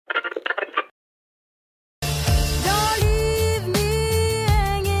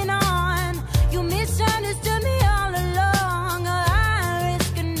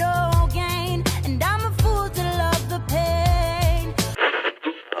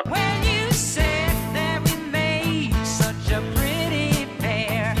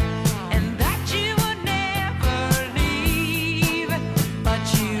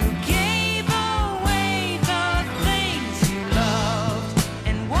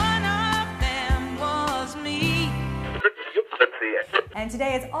and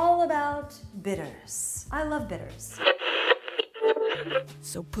today it's all about bitters. I love bitters.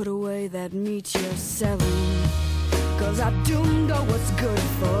 So put away that meat you're selling, 'cause I do know what's good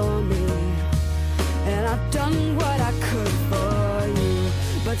for me, and I've done what I could for you,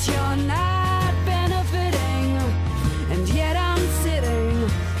 but you're not benefiting, and yet I'm sitting,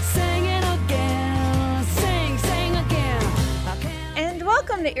 singing again, sing again. And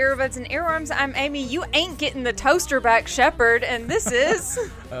welcome to Earbuds and Earworms. I'm Amy. You ain't getting the toaster back, Shepherd, and this is...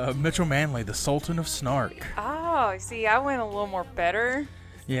 Mitchell Manley, the Sultan of Snark. Oh, see, I went a little more better.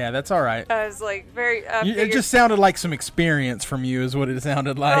 Yeah, that's all right. I was like very... It just sounded like some experience from you is what it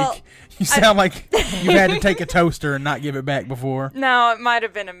sounded like. Well, you sound like you had to take a toaster and not give it back before. No, it might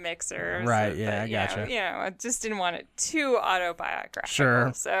have been a mixer. Right, yeah, I gotcha. I just didn't want it too autobiographical.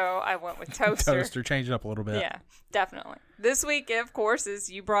 Sure. So I went with toaster. Toaster, change it up a little bit. Yeah, definitely. This week, of course, is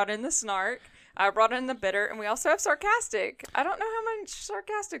you brought in the snark. I brought in the bitter, and we also have sarcastic. I don't know how much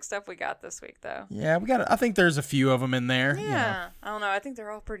sarcastic stuff we got this week, though. Yeah, I think there's a few of them in there. Yeah, you know. I don't know. I think they're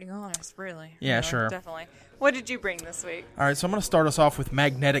all pretty honest, really. Yeah, sure. Definitely. What did you bring this week? All right, so I'm going to start us off with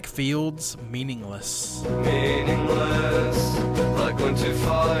Magnetic Fields, Meaningless. Meaningless, like when two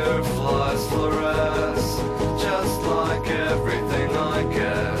fireflies fluoresce, just like everything I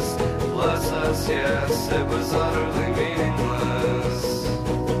guess. Bless us, yes, it was utterly meaningless.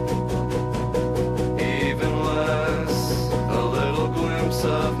 Even less, a little glimpse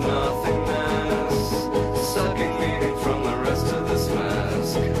of nothingness, sucking meaning from the rest of this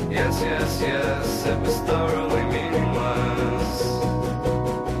mask. Yes, yes, yes, it was thoroughly meaningless.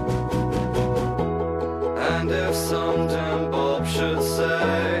 And if some dim bulb should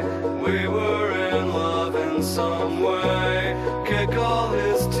say we were in love in some way, kick all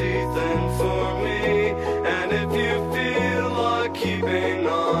his teeth in for me. And if you feel like keeping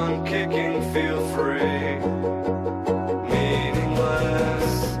on kicking, feel free.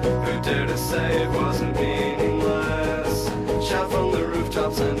 Meaningless, who dare to say it wasn't meaningless? Shout from the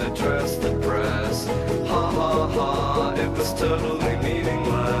rooftops and address the press. Ha ha ha, it was totally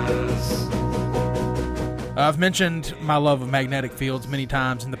meaningless. I've mentioned my love of Magnetic Fields many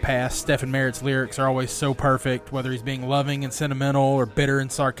times in the past. Stephen Merritt's lyrics are always so perfect, whether he's being loving and sentimental or bitter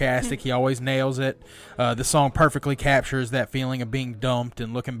and sarcastic. He always nails it. The song perfectly captures that feeling of being dumped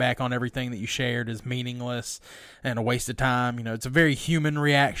and looking back on everything that you shared as meaningless and a waste of time. You know, it's a very human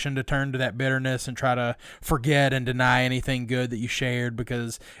reaction to turn to that bitterness and try to forget and deny anything good that you shared,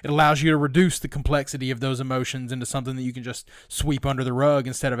 because it allows you to reduce the complexity of those emotions into something that you can just sweep under the rug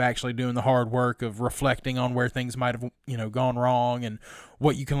instead of actually doing the hard work of reflecting on where things might have, gone wrong and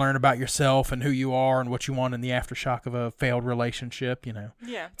what you can learn about yourself and who you are and what you want in the aftershock of a failed relationship.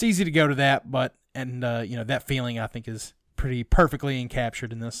 Yeah. It's easy to go to that, but that feeling I think is pretty perfectly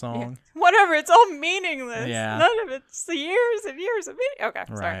encaptured in this song. Yeah. Whatever, it's all meaningless. Yeah. None of it's the years and years of meaning. Okay,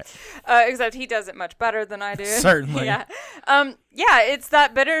 Right. sorry. Except he does it much better than I do. Certainly. Yeah. It's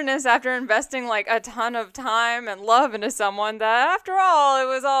that bitterness after investing like a ton of time and love into someone that after all, it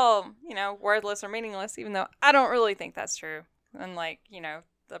was all, worthless or meaningless, even though I don't really think that's true. And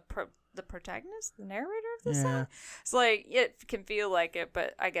the protagonist, the narrator of the song. It's like, it can feel like it,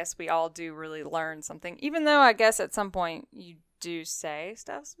 but I guess we all do really learn something, even though I guess at some point you do say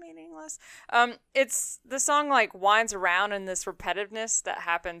stuff's meaningless. It's the song like winds around in this repetitiveness that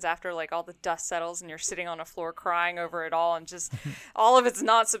happens after like all the dust settles and you're sitting on a floor crying over it all, and just all of it's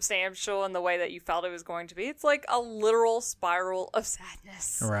not substantial in the way that you felt it was going to be. It's like a literal spiral of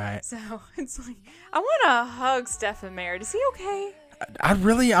sadness. Right. So it's like, I want to hug Stephen Merritt. Is he okay?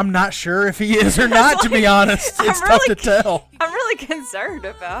 I'm not sure if he is or not, to be honest. It's tough to tell. I'm really concerned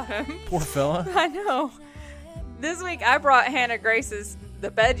about him. Poor fella. I know. This week I brought Hannah Grace's The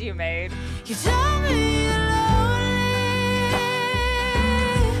Bed You Made. You tell me you're lonely,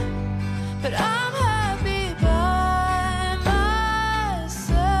 but I'm happy by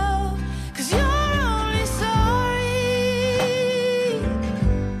myself, 'cause you're only sorry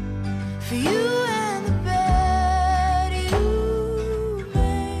for you and the bed you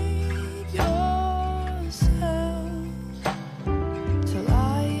made yourself to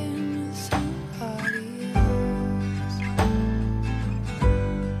lie in with somebody else.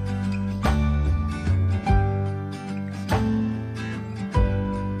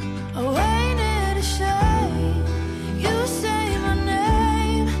 Oh, ain't it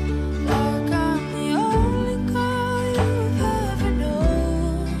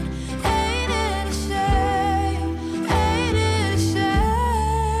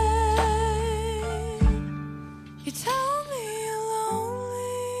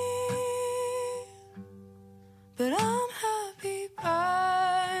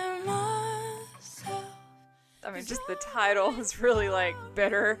mean, just the title is really like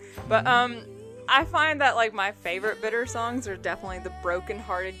bitter. But I find that like my favorite bitter songs are definitely the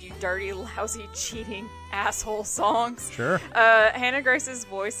broken-hearted, you dirty, lousy, cheating asshole songs. Sure. Hannah Grace's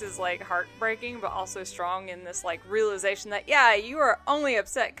voice is like heartbreaking, but also strong in this like realization that yeah, you are only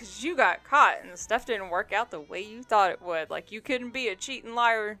upset because you got caught and the stuff didn't work out the way you thought it would. Like you couldn't be a cheating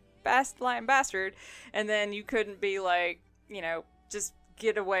liar, lying bastard, and then you couldn't be like, you know, just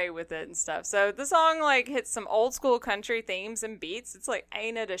get away with it and stuff. So the song like hits some old school country themes and beats. It's like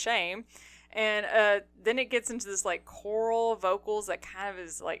Ain't It a Shame. And then it gets into this like choral vocals that kind of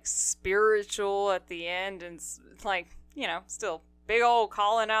is like spiritual at the end, and it's like, you know, still big old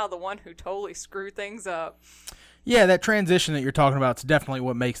calling out the one who totally screwed things up. Yeah, that transition that you're talking about is definitely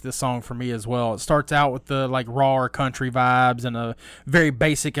what makes this song for me as well. It starts out with the like raw country vibes and a very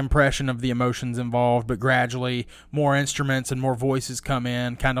basic impression of the emotions involved, but gradually more instruments and more voices come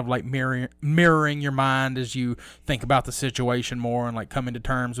in, kind of like mirroring your mind as you think about the situation more and like coming to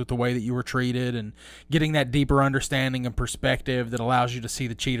terms with the way that you were treated and getting that deeper understanding and perspective that allows you to see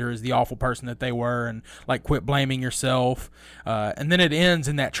the cheater as the awful person that they were and like quit blaming yourself. And then it ends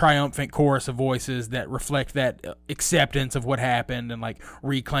in that triumphant chorus of voices that reflect that acceptance of what happened and like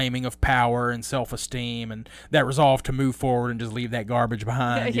reclaiming of power and self-esteem and that resolve to move forward and just leave that garbage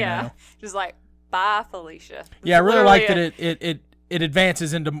behind. You know? Just like, bye, Felicia. That's yeah, I really like that it. it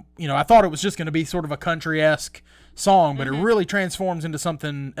advances into, you know, I thought it was just going to be sort of a country-esque song, but it really transforms into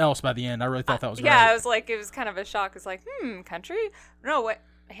something else by the end. I really thought that was great. Yeah, it was kind of a shock. It's like, country? No, what?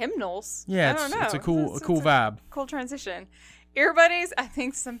 Hymnals? Yeah, I don't know. It's a cool vibe. Cool transition. Ear Buddies, I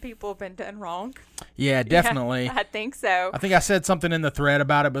think some people have been done wrong. Yeah, definitely. Yeah, I think so. I think I said something in the thread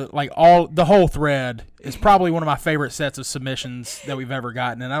about it, but like the whole thread is probably one of my favorite sets of submissions that we've ever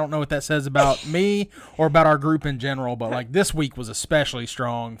gotten. And I don't know what that says about me or about our group in general, but like this week was especially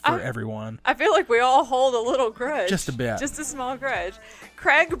strong for everyone. I feel like we all hold a little grudge. Just a bit. Just a small grudge.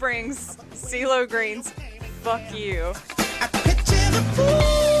 Craig brings CeeLo Green's Fuck You. I picture the fool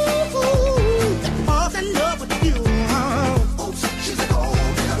that falls in love with you. She's a gold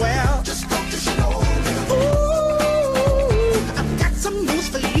digger. Well, just go to she gold digger. Ooh, I've got some news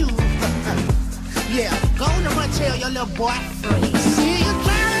for you. Yeah, go on and run tell your little boyfriend. See you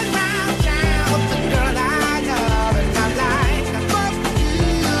driving round town with the girl I love, and I'm like, fuck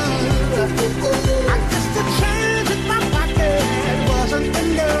you. I guess the change in my pocket wasn't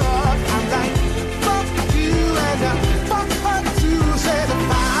enough. I'm like, fuck you and fuck her too. Said if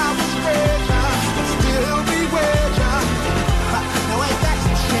I was richer, I'd still be richer. No, ain't that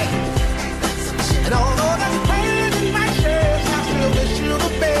some shit? And although that's pain in my chest, I still wish you the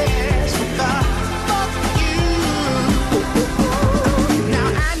best. Fuck you. Now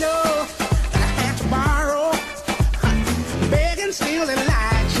I know that I had to borrow, begging, stealing,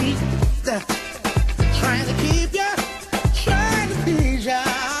 lie, cheat, trying to keep you, trying to please ya.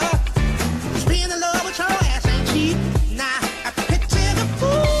 Just being in love with your ass ain't cheap. Nah, I picture the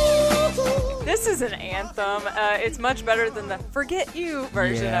fool. This is an anthem. It's much better than the Forget You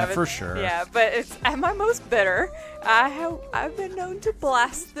version Yeah, of it. for sure. Yeah, but it's at my most bitter. I've been known to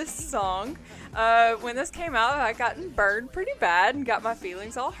blast this song. When this came out, I gotten burned pretty bad and got my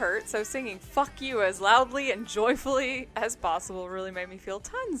feelings all hurt. So singing "Fuck You" as loudly and joyfully as possible really made me feel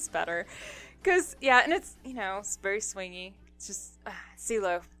tons better. Cause yeah, and it's, you know, it's very swingy. It's just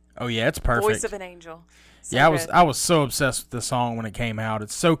CeeLo, Oh yeah, it's perfect. voice of an angel. So yeah, good. I was so obsessed with the song when it came out.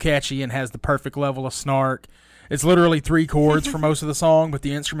 It's so catchy and has the perfect level of snark. It's literally 3 chords for most of the song, but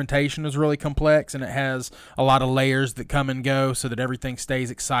the instrumentation is really complex and it has a lot of layers that come and go so that everything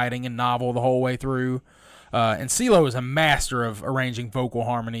stays exciting and novel the whole way through. And CeeLo is a master of arranging vocal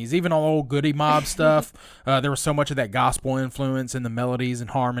harmonies. Even on old Goody Mob stuff, there was so much of that gospel influence in the melodies and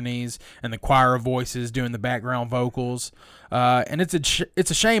harmonies and the choir of voices doing the background vocals. And it's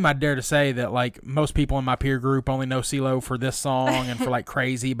a shame, I dare to say, that like most people in my peer group only know CeeLo for this song and for like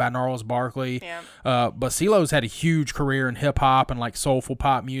Crazy by Gnarls Barkley. Yeah. But CeeLo's had a huge career in hip hop and like soulful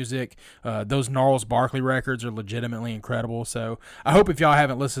pop music. Those Gnarls Barkley records are legitimately incredible. So I hope if y'all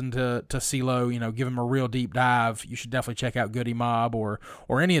haven't listened to CeeLo, you know, give him a real deep dive. You should definitely check out Goody Mob or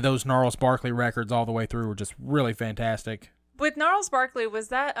any of those Gnarls Barkley records all the way through. Are just really fantastic. With Gnarls Barkley, was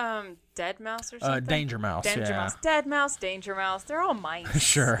that Dead Mouse or something? Danger Mouse. Danger yeah. Mouse. Dead Mouse, Danger Mouse. They're all mice.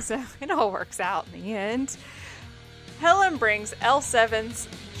 Sure. So it all works out in the end. Helen brings L7's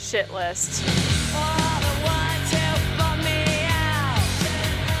Shit List.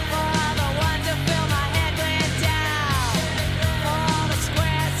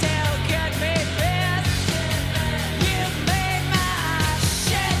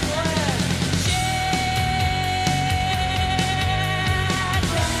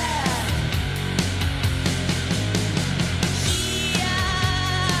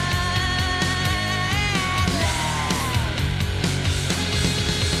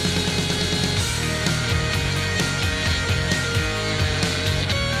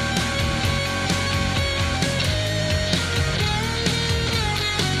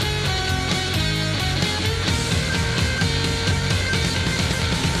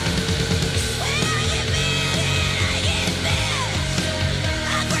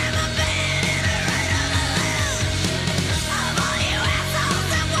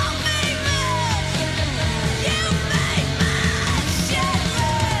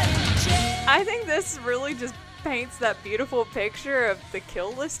 really just paints that beautiful picture of the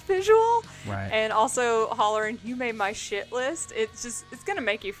kill list visual. Right. And also hollering, "You made my shit list." It's gonna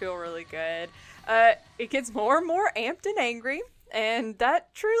make you feel really good. It gets more and more amped and angry, and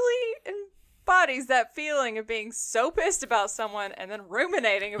that truly embodies that feeling of being so pissed about someone and then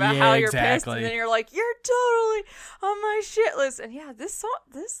ruminating about how you're pissed, and then you're like, "You're totally on my shit list." And yeah, this song,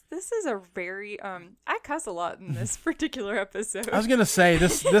 this is a very I cuss a lot in this particular episode. I was gonna say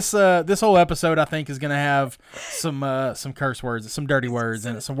this whole episode I think is gonna have some curse words, some dirty words,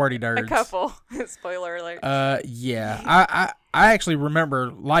 and some wordy dirts. A couple. Spoiler alert. Yeah. I actually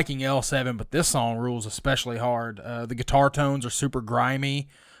remember liking L7, but this song rules especially hard. The guitar tones are super grimy,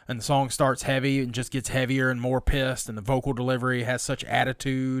 and the song starts heavy and just gets heavier and more pissed, and the vocal delivery has such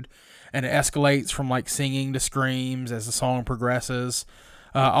attitude, and it escalates from like singing to screams as the song progresses.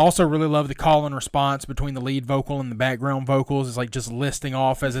 I also really love the call and response between the lead vocal and the background vocals. It's like just listing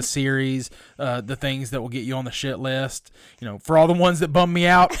off as a series the things that will get you on the shit list. You know, for all the ones that bum me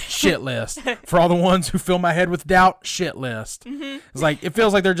out, shit list. For all the ones who fill my head with doubt, shit list. Mm-hmm. It's like, it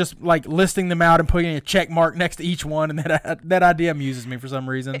feels like they're just like listing them out and putting a check mark next to each one, and that idea amuses me for some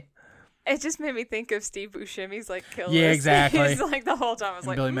reason. It just made me think of Steve Buscemi's like kill Yeah, list. exactly. He's like the whole time I was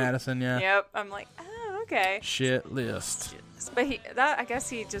like, Billy Madison, yeah. Yep. I'm like, oh, okay. Shit list. But I guess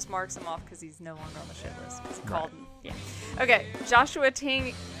he just marks him off because he's no longer on the shit list. It's called, yeah. Okay, Joshua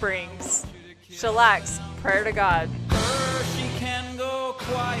Ting brings Shellac's Prayer to God. She can go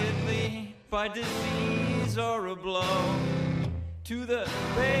quietly by disease or a blow to the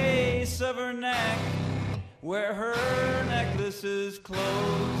base of her neck, where her necklace is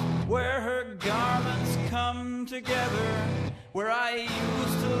closed, where her garments come together, where I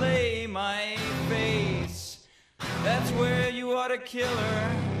used to lay my face. That's where you ought to kill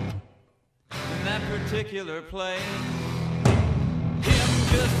her, in that particular place. Him,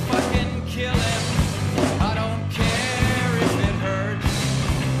 just fucking kill him. I don't care if it hurts.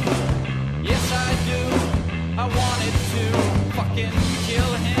 Yes, I do. I wanted to fucking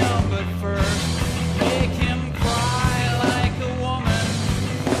kill him, but first make him cry like a woman.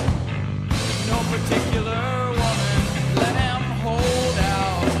 No particular woman. Let him hold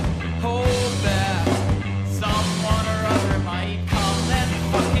out, hold back. Someone or other might come, then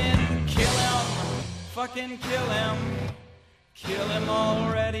fucking kill him. Fucking kill him. Kill him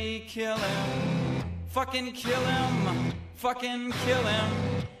already, kill him. Fucking kill him. Fucking kill him.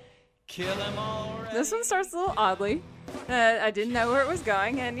 Kill him already. This one starts a little oddly. I didn't know where it was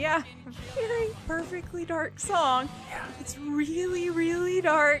going, and yeah, very perfectly dark song. Yeah. It's really, really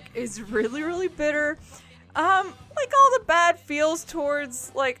dark. It's really, really bitter. Like all the bad feels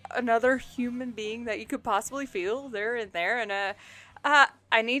towards like another human being that you could possibly feel, they're in there. And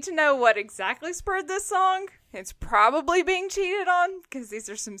I need to know what exactly spurred this song. It's probably being cheated on, because these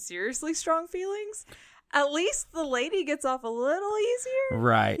are some seriously strong feelings. At least the lady gets off a little easier.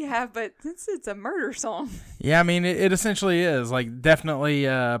 Right. Yeah, but it's a murder song. Yeah, I mean, it essentially is. Like, definitely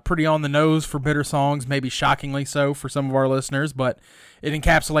pretty on the nose for bitter songs, maybe shockingly so for some of our listeners, but it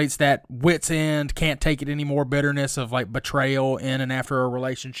encapsulates that wit's end, can't take it anymore bitterness of, like, betrayal in and after a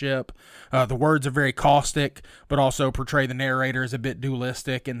relationship. The words are very caustic, but also portray the narrator as a bit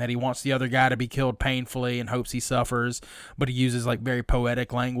dualistic in that he wants the other guy to be killed painfully and hopes he suffers, but he uses, like, very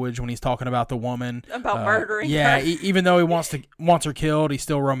poetic language when he's talking about the woman. About murdering yeah, her. Even though he wants her killed, he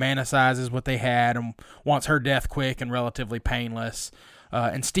still romanticizes what they had and wants her death quick and relatively painless.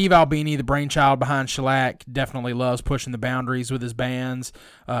 And Steve Albini, the brainchild behind Shellac, definitely loves pushing the boundaries with his bands.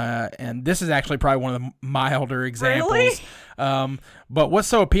 And this is actually probably one of the milder examples. Really? But what's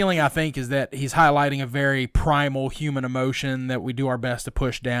so appealing, I think, is that he's highlighting a very primal human emotion that we do our best to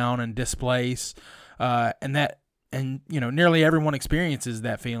push down and displace. And, you know, nearly everyone experiences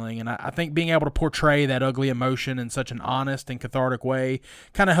that feeling. And I think being able to portray that ugly emotion in such an honest and cathartic way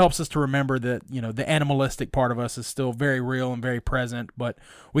kind of helps us to remember that, you know, the animalistic part of us is still very real and very present, but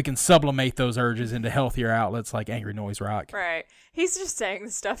we can sublimate those urges into healthier outlets like angry noise rock. Right. He's just saying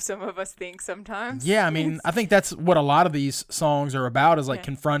the stuff some of us think sometimes. Yeah, I mean, I think that's what a lot of these songs are about, is like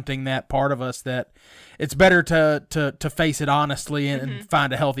confronting that part of us that it's better to face it honestly and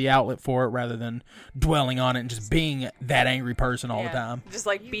find a healthy outlet for it rather than dwelling on it and just being that angry person all the time. Just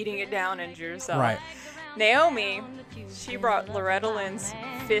like beating it down into yourself. Right. Naomi, she brought Loretta Lynn's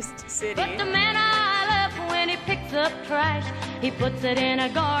Fist City. But the man I love, when he picks up trash, he puts it in a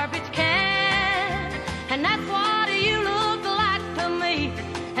garbage can. And that's what you look like to me.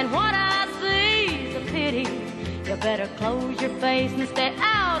 And what I see is a pity. You better close your face and stay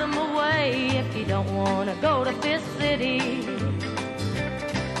out of my way if you don't want to go to Fist City.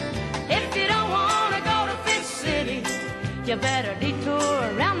 If you don't want to go to Fist City, you better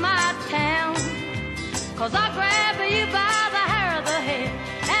detour around my town. 'cause I'll grab you by the hair of the head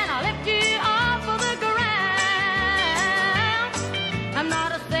and I'll lift you off of the ground. I'm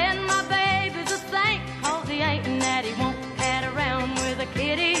not a saying my baby's a saint, 'cause he ain't and that he won't cat around with a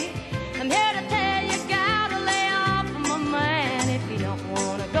kitty. I'm here to tell you, gotta lay off of my man if you don't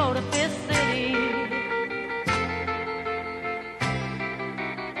wanna go to Fifth City.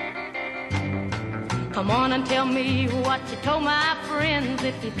 Come on and tell me what you told my friends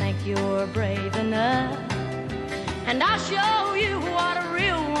if you think you're brave enough. And I'll show you what a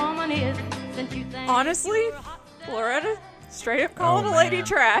real woman is since you think. Honestly, Loretta straight up calling Oh, a lady man.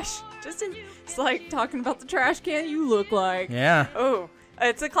 trash. It's like talking about the trash can you look like. Yeah. Oh,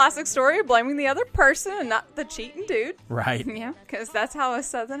 it's a classic story of blaming the other person and not the cheating dude. Right. Yeah, because that's how us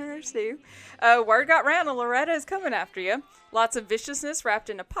Southerners do. Word got round and Loretta is coming after you. Lots of viciousness wrapped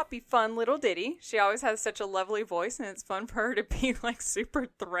in a poppy fun little ditty. She always has such a lovely voice, and it's fun for her to be like super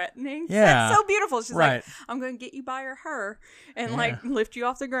threatening. Yeah. It's so beautiful. She's Right. like, I'm going to get you by her and like lift you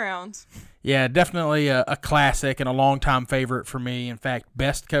off the ground. Yeah, definitely a classic and a longtime favorite for me. In fact,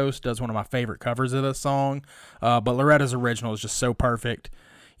 Best Coast does one of my favorite covers of this song. But Loretta's original is just so perfect.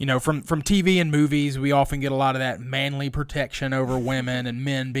 You know, from TV and movies, we often get a lot of that manly protection over women and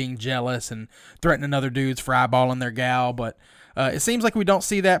men being jealous and threatening other dudes for eyeballing their gal. But it seems like we don't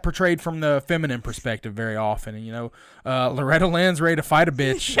see that portrayed from the feminine perspective very often. And, you know, Loretta Lynn's ready to fight a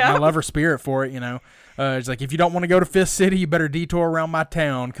bitch. Yeah. And I love her spirit for it, you know. It's like, if you don't want to go to Fifth City, you better detour around my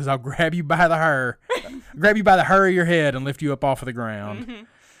town because I'll grab you by the hair of your head and lift you up off of the ground. Mm-hmm.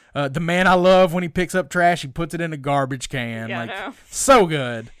 The man I love, when he picks up trash, he puts it in a garbage can. Yeah, I like, know. so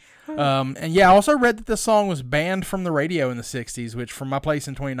good. And yeah, I also read that this song was banned from the radio in the 60s, which from my place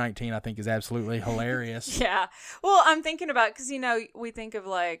in 2019, I think is absolutely hilarious. Yeah. Well, I'm thinking about, because, you know, we think of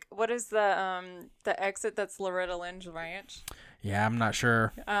like, what is the exit that's Loretta Lynn's ranch? Yeah, I'm not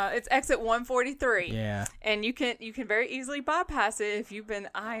sure. It's exit 143. Yeah. And you can very easily bypass it if you've been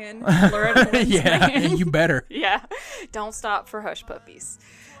eyeing Loretta Lynn's Yeah, man. you better. Yeah. Don't stop for hush puppies.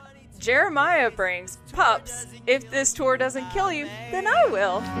 Jeremiah brings pups. If this tour doesn't kill you, then I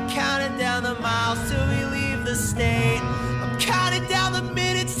will. Counting down the miles till we leave the state. I'm counting down the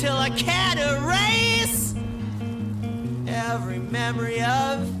minutes till I can't erase every memory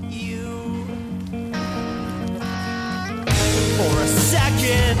of you. For a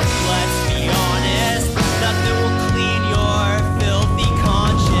second, let's be honest, nothing will clean your filthy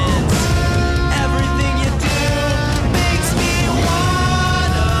conscience. Everything you do makes me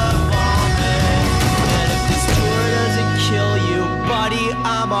wanna vomit. And if this tour doesn't kill you, buddy,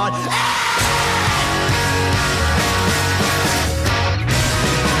 I'm on.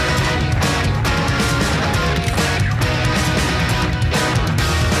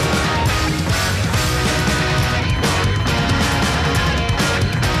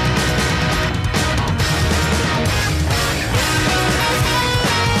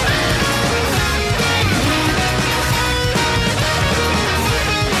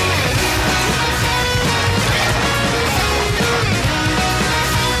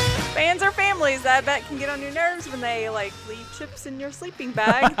 Bands are families that I bet can get on your nerves when they like leave chips in your sleeping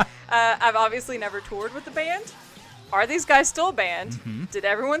bag. I've obviously never toured with the band. Are these guys still a band? Mm-hmm. Did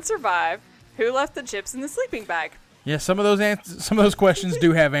everyone survive? Who left the chips in the sleeping bag? Yeah, some of those questions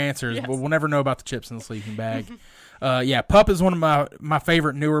do have answers, Yes. but we'll never know about the chips in the sleeping bag. Yeah, Pup is one of my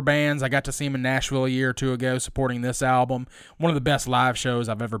favorite newer bands. I got to see them in Nashville a year or two ago supporting this album. One of the best live shows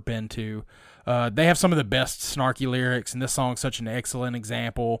I've ever been to. They have some of the best snarky lyrics, and this song's such an excellent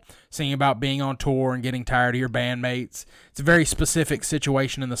example, singing about being on tour and getting tired of your bandmates. It's a very specific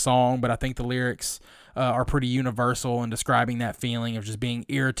situation in the song, but I think the lyrics are pretty universal in describing that feeling of just being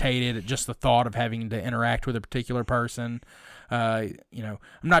irritated at just the thought of having to interact with a particular person. You know,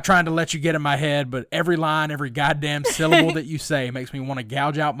 I'm not trying to let you get in my head, but every line, every goddamn syllable that you say makes me want to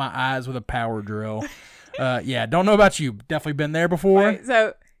gouge out my eyes with a power drill. Yeah, don't know about you. Definitely been there before. Right,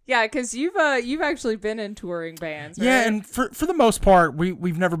 so yeah, because you've actually been in touring bands, right? Yeah, and for the most part,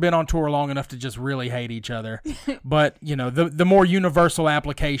 we've never been on tour long enough to just really hate each other. But, you know, the more universal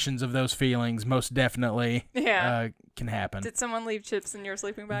applications of those feelings most definitely can happen. Did someone leave chips in your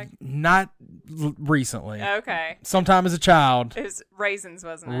sleeping bag? Not recently. Okay. Sometime as a child. It was raisins,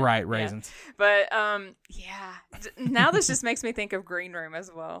 wasn't it? Right, Yeah. raisins. But yeah. Now this just makes me think of Green Room as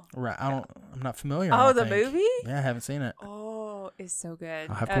well. Right. I'm not familiar. I Oh, don't the think. movie? Yeah, I haven't seen it. Oh, it's so good.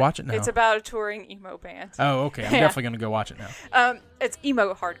 I'll have to watch it now. It's about a touring emo band. Oh, okay. I'm Yeah. definitely going to go watch it now. It's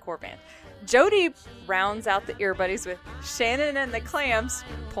emo hardcore band. Jody rounds out the ear buddies with Shannon and the Clams,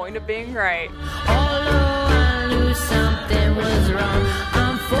 point of being right. Although I knew something was wrong,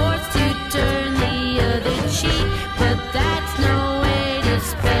 I'm forced to turn the other cheek. But that's no way to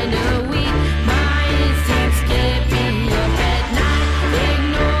spend a week. Mine is to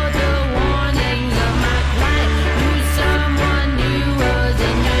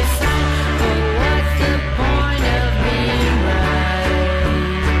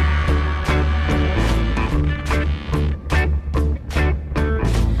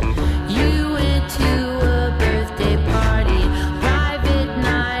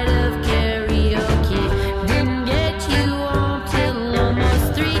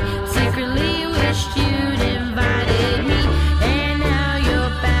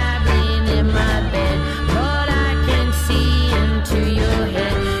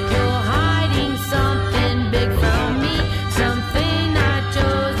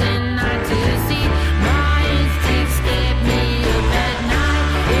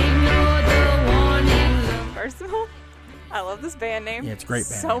love this band name. Yeah, it's a great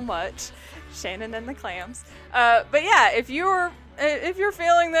band so name. much. Shannon and the Clams. But yeah, if you're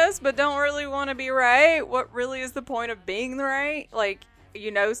feeling this but don't really want to be right, what really is the point of being right? Like,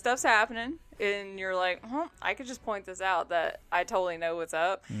 stuff's happening, and you're like, I could just point this out that I totally know what's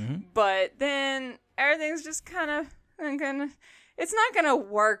up. Mm-hmm. But then everything's just kind of, it's not going to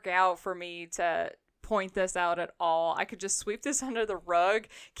work out for me to point this out at all. I could just sweep this under the rug,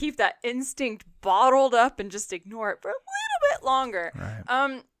 keep that instinct bottled up, and just ignore it for a little bit longer.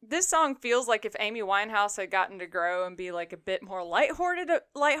 Right. This song feels like if Amy Winehouse had gotten to grow and be like a bit more lighthearted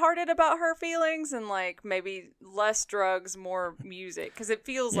about her feelings, and like maybe less drugs, more music, because it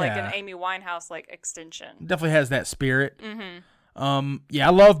feels like an Amy Winehouse like extension. Definitely has that spirit. Mm-hmm. Yeah,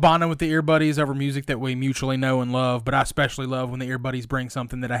 I love bonding with the Ear Buddies over music that we mutually know and love, but I especially love when the Ear Buddies bring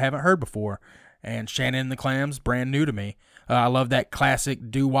something that I haven't heard before. And Shannon and the Clams, brand new to me. I love that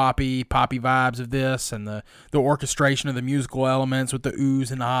classic doo-woppy, poppy vibes of this, and the orchestration of the musical elements with the oohs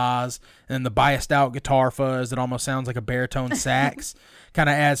and ahs, and the biased-out guitar fuzz that almost sounds like a baritone sax. Kind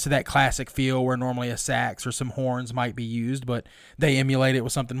of adds to that classic feel where normally a sax or some horns might be used, but they emulate it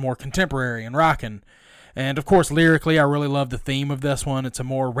with something more contemporary and rockin'. And, of course, lyrically, I really love the theme of this one. It's a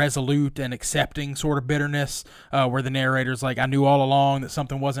more resolute and accepting sort of bitterness, where the narrator's like, I knew all along that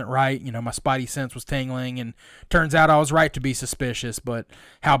something wasn't right. My spidey sense was tingling, and turns out I was right to be suspicious, but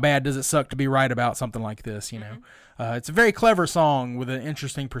how bad does it suck to be right about something like this, It's a very clever song with an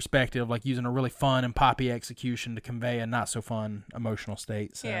interesting perspective, like using a really fun and poppy execution to convey a not-so-fun emotional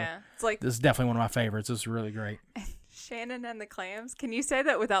state. So yeah, it's like, this is definitely one of my favorites. This is really great. Shannon and the Clams. Can you say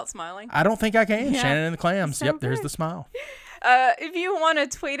that without smiling? I don't think I can. Yeah. Shannon and the Clams. So Yep, there's good. the smile. If you want to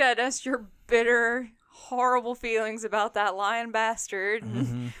tweet at us your bitter, horrible feelings about that lying bastard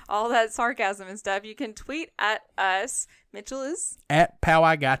and all that sarcasm and stuff, you can tweet at us. Mitchell is At Pow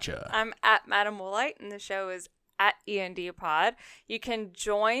I Gotcha. I'm at Madam Woolite, and the show is at END Pod. You can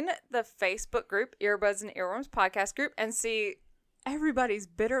join the Facebook group, Earbuds and Earworms Podcast Group, and see everybody's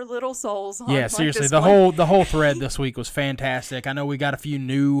bitter little souls on Yeah, seriously, this the one. whole thread this week was fantastic. I know we got a few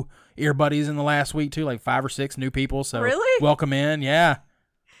new ear buddies in the last week too, like 5 or 6 new people. So Really? welcome in. Yeah.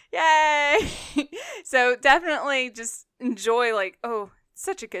 Yay! So definitely just enjoy,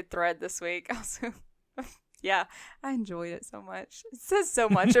 such a good thread this week. Also, yeah, I enjoyed it so much. It says so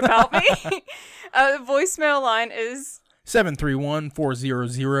much about me. The voicemail line is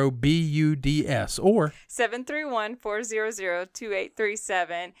 731-400-BUDS or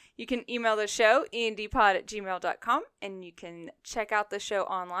 731-400-2837. You can email the show, endpod@gmail.com, and you can check out the show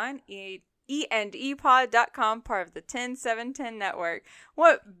online, endpod.com, part of the 10710 network.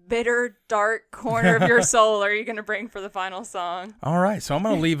 What bitter, dark corner of your soul are you going to bring for the final song? All right, so I'm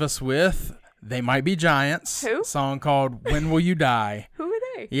going to leave us with They Might Be Giants. Who? A song called When Will You Die? Who are they?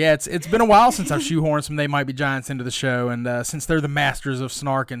 Yeah, it's been a while since I've shoehorned some They Might Be Giants into the show, and since they're the masters of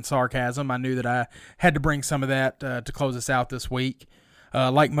snark and sarcasm, I knew that I had to bring some of that to close us out this week.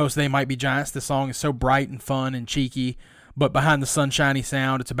 Like most They Might Be Giants, this song is so bright and fun and cheeky, but behind the sunshiny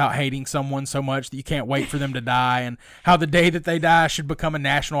sound, it's about hating someone so much that you can't wait for them to die, and how the day that they die should become a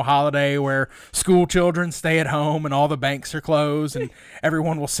national holiday where school children stay at home and all the banks are closed, and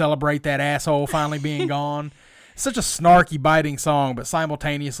everyone will celebrate that asshole finally being gone. Such a snarky, biting song, but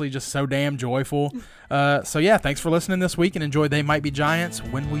simultaneously just so damn joyful. So yeah, thanks for listening this week, and enjoy They Might Be Giants,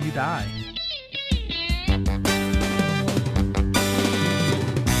 When Will You Die?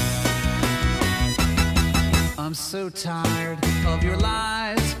 I'm so tired of your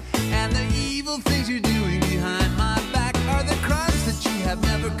lies and the evil things you're doing behind my back are the crimes that you have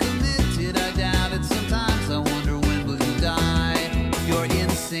never committed. I doubt it sometimes. I wonder when will you die? You're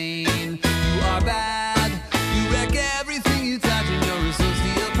insane. You are bad. You wreck everything you touch and you're a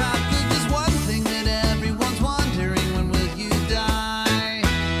sociopath. There's just one thing that everyone's wondering, when will you die?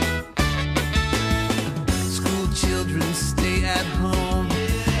 School children stay at home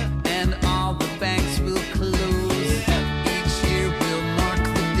and all the banks will close. Each year will mark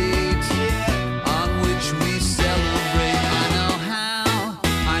the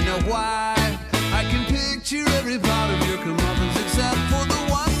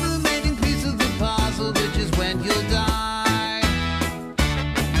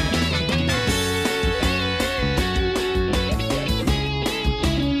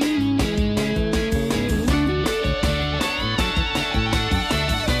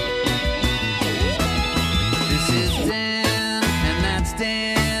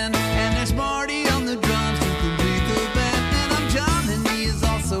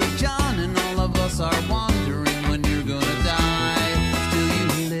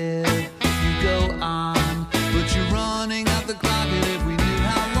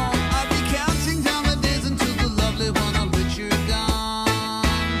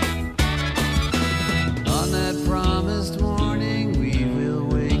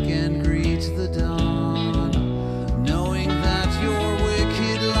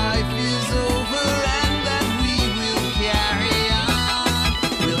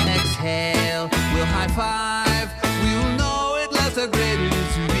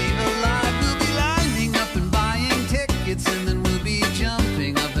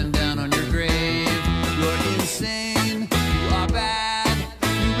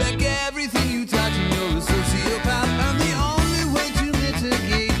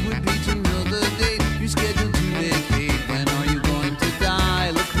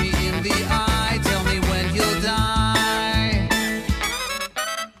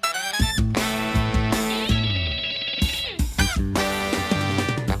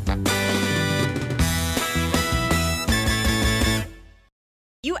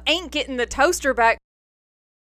ain't getting the toaster back.